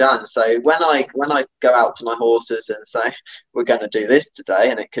randomly done. So when I go out to my horses and say we're going to do this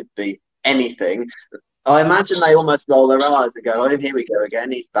today, and it could be anything, I imagine they almost roll their eyes and go, "Oh, here we go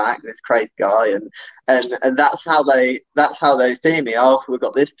again. He's back, this crazy guy," and that's how they see me. "Oh, we've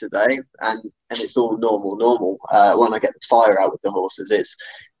got this today," and it's all normal. When I get the fire out with the horses,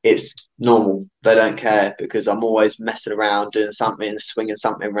 it's normal. They don't care, because I'm always messing around, doing something, swinging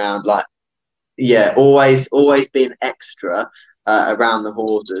something around. Like, yeah, always being extra around the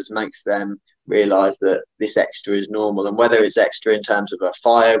horses makes them realize that this extra is normal. And whether it's extra in terms of a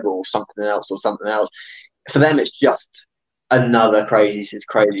fire or something else, for them it's just another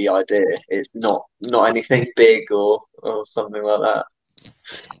crazy idea. It's not anything big or something like that.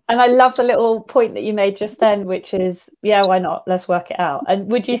 And I love the little point that you made just then, which is, yeah, why not? Let's work it out. And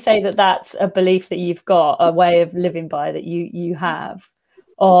would you say that that's a belief that you've got, a way of living by, that you have,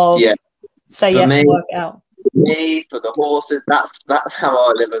 of say yes and work it out? Me, for the horses, that's how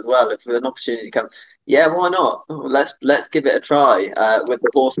I live as well. If an opportunity comes, yeah, why not? Let's give it a try with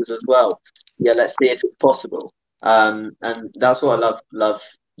the horses as well. Yeah, let's see if it's possible. And that's what I love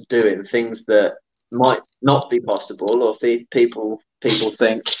doing, things that might not be possible, or people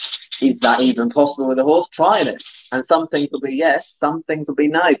think, is that even possible with a horse? Trying it, and some things will be yes, some things will be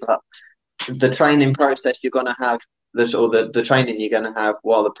no. But the training process you're going to have, the training you're going to have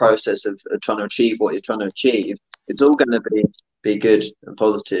while the process of trying to achieve what you're trying to achieve, it's all going to be good and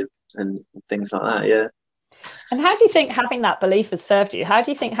positive and things like that. Yeah. And how do you think having that belief has served you? How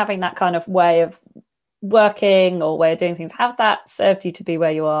do you think having that kind of way of working or way of doing things, how's that served you to be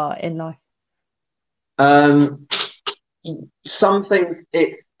where you are in life? Some things,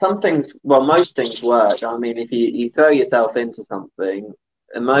 well, most things work. I mean, if you throw yourself into something,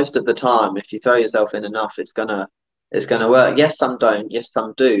 and most of the time, if you throw yourself in enough, it's gonna work. Yes, some don't. Yes,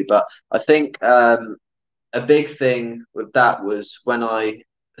 some do. But I think a big thing with that was when I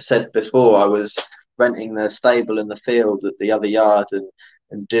said before, I was renting the stable and the field at the other yard,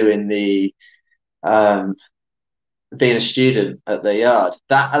 and doing the being a student at the yard.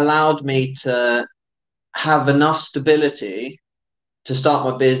 That allowed me to have enough stability to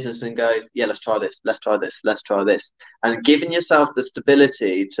start my business and go, yeah, let's try this, let's try this, let's try this. And giving yourself the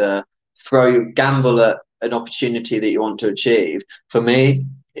stability to gamble at an opportunity that you want to achieve, for me,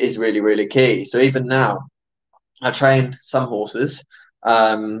 is really, really key. So even now, I train some horses,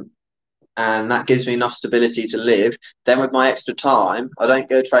 and that gives me enough stability to live. Then with my extra time, I don't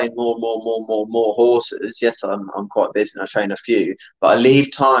go train more horses. Yes, I'm quite busy and I train a few, but I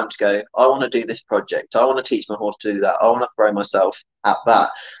leave time to go, I want to do this project, I want to teach my horse to do that, I want to throw myself at that.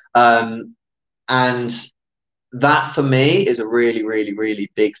 And that for me is a really, really, really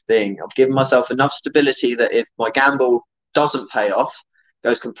big thing. I've given myself enough stability that if my gamble doesn't pay off,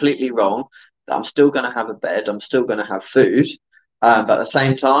 goes completely wrong, that I'm still going to have a bed, I'm still going to have food, but at the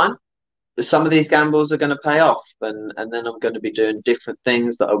same time, some of these gambles are going to pay off, and then I'm going to be doing different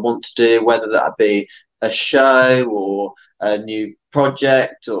things that I want to do, whether that be a show or a new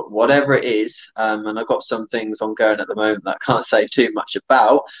project or whatever it is. And I've got some things ongoing at the moment that I can't say too much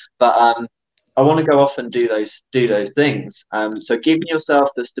about, but I want to go off and do those things. So giving yourself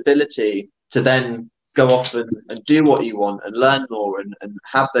the stability to then go off and do what you want and learn more and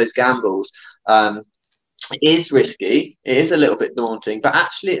have those gambles. It is risky, it is a little bit daunting, but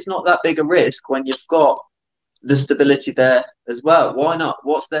actually it's not that big a risk when you've got the stability there as well. Why not?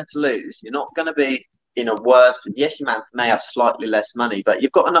 What's there to lose? You're not going to be in a worse, yes, you may have slightly less money, but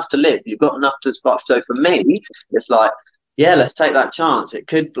you've got enough to live, you've got enough to survive. So for me, it's like, yeah, let's take that chance. It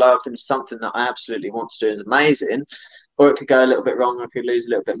could blow up into something that I absolutely want to do, is amazing, or it could go a little bit wrong, I could lose a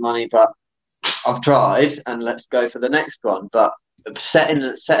little bit of money, but I've tried, and let's go for the next one. But setting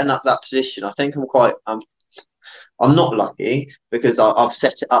up that position, I think I'm not lucky because I've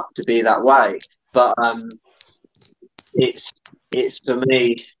set it up to be that way, but it's for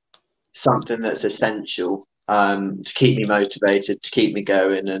me something that's essential to keep me motivated, to keep me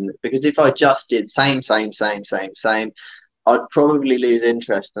going. And because if I just did same, I'd probably lose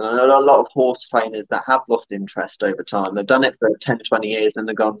interest. And I know a lot of horse trainers that have lost interest over time. They've done it for 10, 20 years and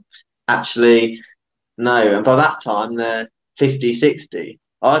they've gone, actually, no. And by that time, they're 50, 60.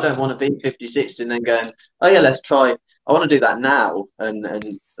 I don't want to be 50, 60 and then going, oh yeah, let's try. I want to do that now and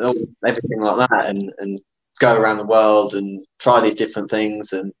everything like that and go around the world and try these different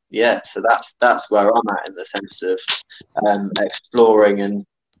things. And yeah, so that's where I'm at in the sense of exploring and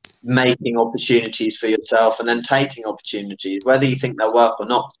making opportunities for yourself and then taking opportunities, whether you think they'll work or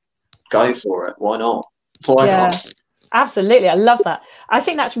not, go for it. Why not? Why not? Absolutely. I love that. I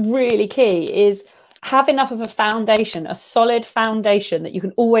think that's really key, is have enough of a foundation, a solid foundation that you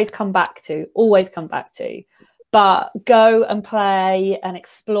can always come back to, but go and play and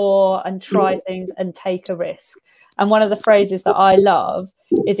explore and try things and take a risk. And one of the phrases that I love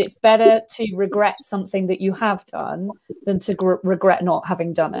is, it's better to regret something that you have done than to regret not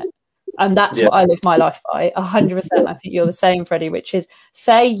having done it. And that's what I live my life by, 100%. I think you're the same, Freddie, which is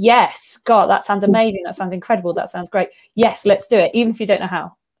say yes. God, that sounds amazing. That sounds incredible. That sounds great. Yes, let's do it, even if you don't know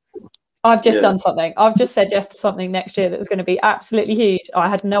how. I've just done something. I've just said yes to something next year that's going to be absolutely huge. I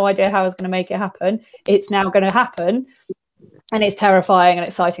had no idea how I was going to make it happen. It's now going to happen. And it's terrifying and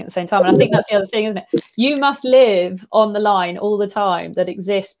exciting at the same time. And I think that's the other thing, isn't it? You must live on the line all the time that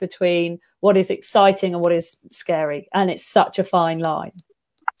exists between what is exciting and what is scary. And it's such a fine line.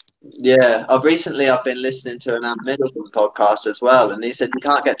 Yeah, I've been listening to an Ant Middleton podcast as well, and he said you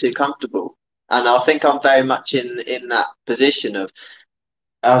can't get too comfortable. And I think I'm very much in that position of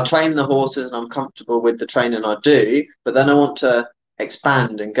I'll train the horses and I'm comfortable with the training I do, but then I want to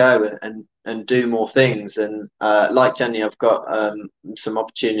expand and go and do more things. And like Jenny, I've got some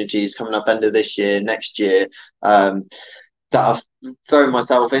opportunities coming up end of this year, next year, that I've thrown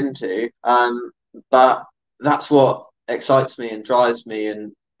myself into. But that's what excites me and drives me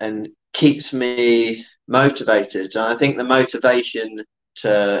and keeps me motivated. And I think the motivation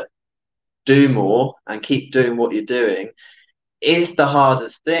to do more and keep doing what you're doing is the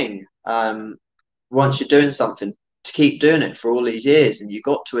hardest thing. Once you're doing something, to keep doing it for all these years, and you've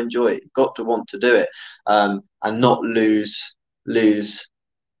got to enjoy it, you've got to want to do it, and not lose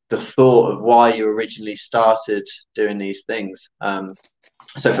the thought of why you originally started doing these things.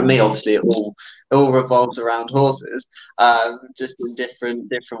 So for me, obviously, it all revolves around horses, just in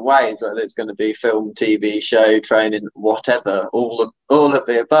different ways, whether it's going to be film, TV, show, training, whatever, all of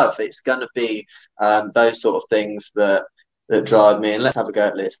the above. It's going to be those sort of things that drive me. And let's have a go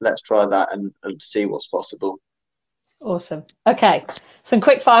at this. Let's try that and see what's possible. Awesome. Okay, some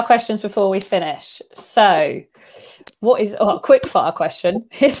quick fire questions before we finish. So what is a quick fire question?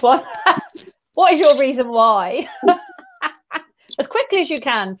 Here's one. What is your reason why? As quickly as you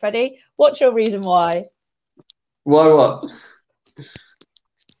can, Freddie. What's your reason why? Why what?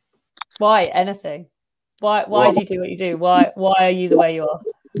 Why anything? Why do you do what you do? Why are you the way you are?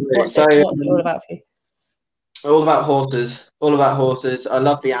 What's it all about for you? All about horses. All about horses. I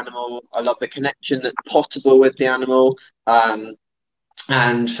love the animal. I love the connection that's possible with the animal.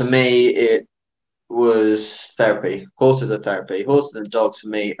 And for me, it was therapy. Horses are therapy. Horses and dogs for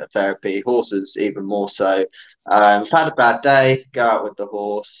me are therapy. Horses even more so. I've had a bad day, go out with the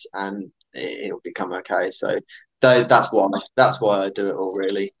horse, and it'll become okay. So that's why I do it all,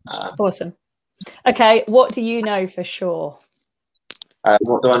 really. Awesome. Okay, what do you know for sure?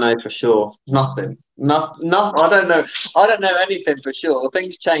 What do I know for sure? Nothing. No. I don't know. I don't know anything for sure.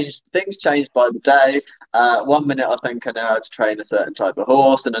 Things change. Things change by the day. 1 minute I think I know how to train a certain type of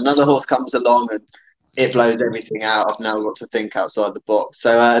horse, and another horse comes along and it blows everything out. I've now got to think outside the box.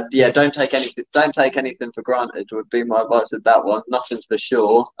 So yeah, don't take anything for granted. Would be my advice with that one. Nothing's for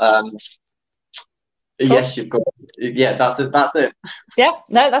sure. Cool. Yes, you've got. Yeah, that's it. That's it. Yeah.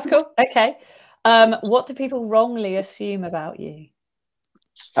 No, that's cool. Okay. What do people wrongly assume about you?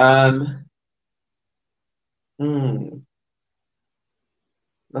 That's an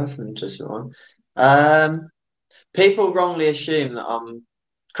interesting one. People wrongly assume that I'm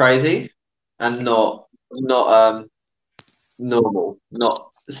crazy and not normal,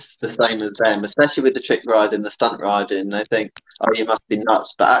 not the same as them, especially with the trick riding, the stunt riding. They think, oh, you must be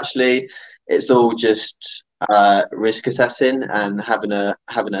nuts, but actually it's all just risk assessing and having a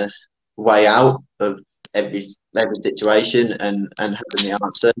way out of every situation and having the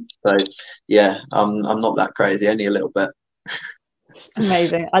answer. So yeah, I'm not that crazy, only a little bit.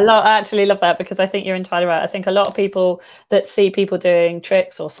 Amazing. I actually love that, because I think you're entirely right. I think a lot of people that see people doing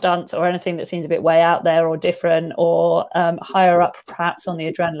tricks or stunts or anything that seems a bit way out there or different or higher up perhaps on the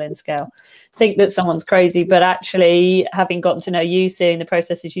adrenaline scale think that someone's crazy. But actually, having gotten to know you, seeing the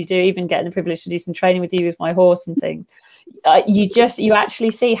processes you do, even getting the privilege to do some training with you with my horse and things, you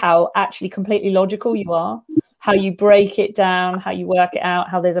actually see how actually completely logical you are, how you break it down, how you work it out,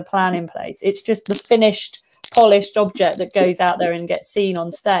 how there's a plan in place. It's just the finished, polished object that goes out there and gets seen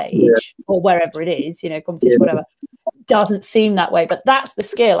on stage or wherever it is, competition, whatever, doesn't seem that way. But that's the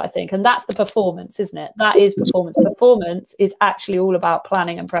skill, I think, and that's the performance, isn't it? That is performance. Performance is actually all about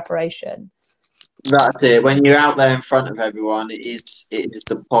planning and preparation. That's it. When you're out there in front of everyone, it is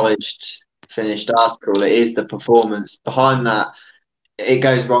the polished, finished article. It is the performance. Behind that, it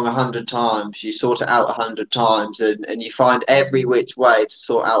goes wrong 100 times. You sort it out 100 times, and you find every which way to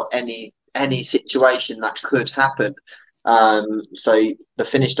sort out any situation that could happen. So the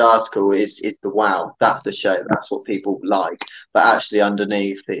finished article is the wow. That's the show. That's what people like. But actually,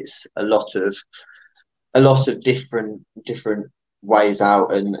 underneath, it's a lot of different ways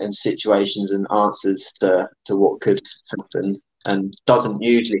out and situations and answers to what could happen and doesn't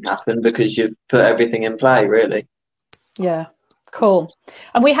usually happen because you put everything in play, really. Yeah. Cool.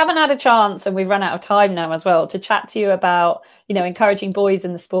 And we haven't had a chance, and we've run out of time now as well, to chat to you about, encouraging boys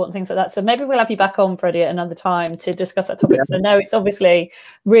in the sport and things like that. So maybe we'll have you back on, Freddie, at another time to discuss that topic. So I know it's obviously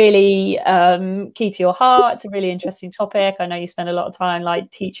really key to your heart. It's a really interesting topic. I know you spend a lot of time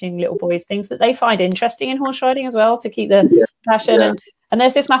teaching little boys things that they find interesting in horse riding as well, to keep the passion. And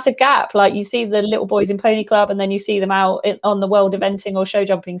there's this massive gap. You see the little boys in Pony Club, and then you see them out on the world eventing or show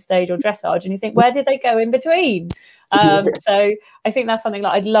jumping stage or dressage, and you think, where did they go in between? So I think that's something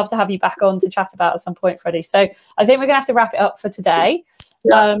that I'd love to have you back on to chat about at some point, Freddie. So I think we're going to have to wrap it up for today.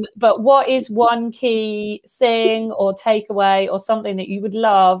 But what is one key thing or takeaway or something that you would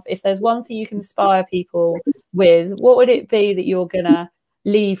love, if there's one thing you can inspire people with, what would it be that you're going to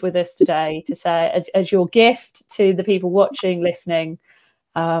leave with us today to say as your gift to the people watching, listening,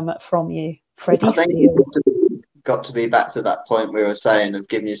 from you, Freddie Steele? Got to be back to that point we were saying of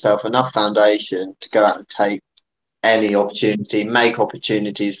giving yourself enough foundation to go out and take any opportunity, make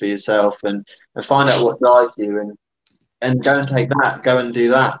opportunities for yourself, and find out what drives you, and go and take that, go and do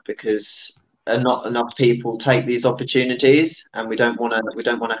that, because not enough people take these opportunities, and we don't want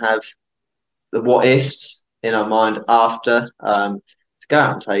to have the what ifs in our mind after. Go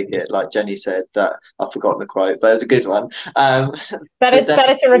out and take it, like Jenny said. That I've forgotten the quote, but it's a good one. Better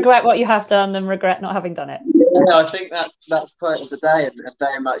to regret what you have done than regret not having done it. Yeah, I think that's quote of the day, and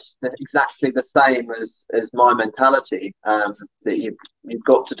very much exactly the same as my mentality. That you've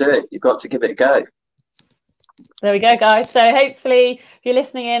got to do it. You've got to give it a go. There we go, guys. So hopefully if you're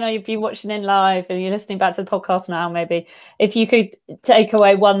listening in or you've been watching in live and you're listening back to the podcast now, maybe if you could take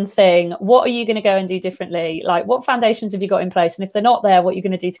away one thing, what are you going to go and do differently? Like, what foundations have you got in place? And if they're not there, what are you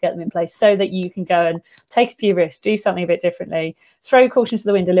going to do to get them in place so that you can go and take a few risks, do something a bit differently, throw caution to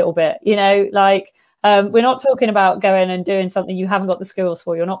the wind a little bit, you know, like we're not talking about going and doing something you haven't got the skills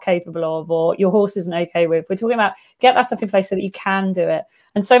for, you're not capable of, or your horse isn't okay with. We're talking about get that stuff in place so that you can do it.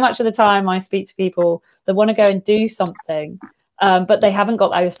 And so much of the time I speak to people that want to go and do something, but they haven't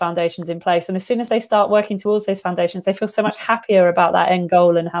got those foundations in place. And as soon as they start working towards those foundations, they feel so much happier about that end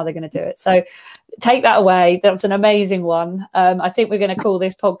goal and how they're going to do it. So take that away. That's an amazing one. I think we're going to call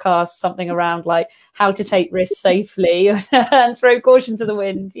this podcast something around like how to take risks safely and throw caution to the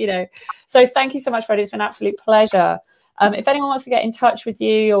wind, you know. So thank you so much, Freddie. It's been an absolute pleasure. If anyone wants to get in touch with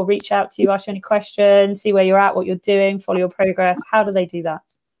you or reach out to you, ask you any questions, see where you're at, what you're doing, follow your progress, how do they do that?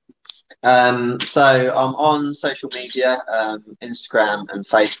 So I'm on social media, Instagram and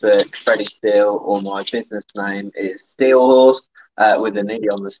Facebook, Freddie Steele, or my business name is Steele Horse, with an E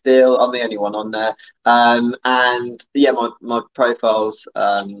on the Steele. I'm the only one on there. And yeah, my profile's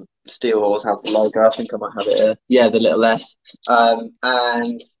Steele Horse has the logo. I think I might have it here. Yeah, the little S.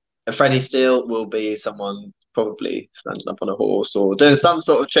 And Freddie Steele will be someone probably standing up on a horse or doing some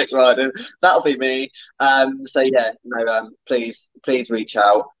sort of trick riding. That'll be me. So yeah, no, please reach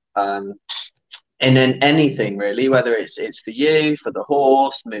out. And then anything really, whether it's for you, for the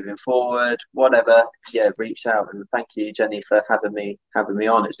horse, moving forward, whatever, yeah, reach out. And thank you, Jenny, for having me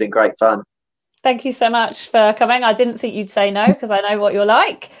on. It's been great fun. Thank you so much for coming. I didn't think you'd say no because I know what you're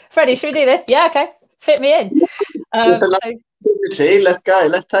like. Freddie, should we do this? Yeah, okay, fit me in. Let's go,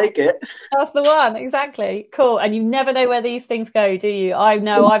 let's take it. That's the one, exactly. Cool. And you never know where these things go, do you? I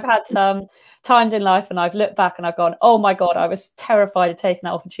know I've had some times in life and I've looked back and I've gone, oh my God, I was terrified of taking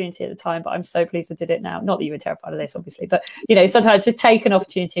that opportunity at the time, but I'm so pleased I did it now. Not that you were terrified of this, obviously, but you know, sometimes to take an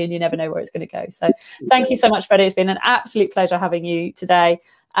opportunity and you never know where it's going to go. So thank you so much, Freddie. It's been an absolute pleasure having you today.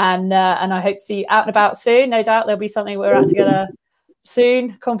 And I hope to see you out and about soon. No doubt there'll be something we're at together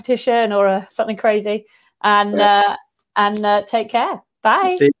soon, competition or something crazy. And take care.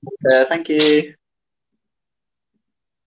 Bye. Thank you.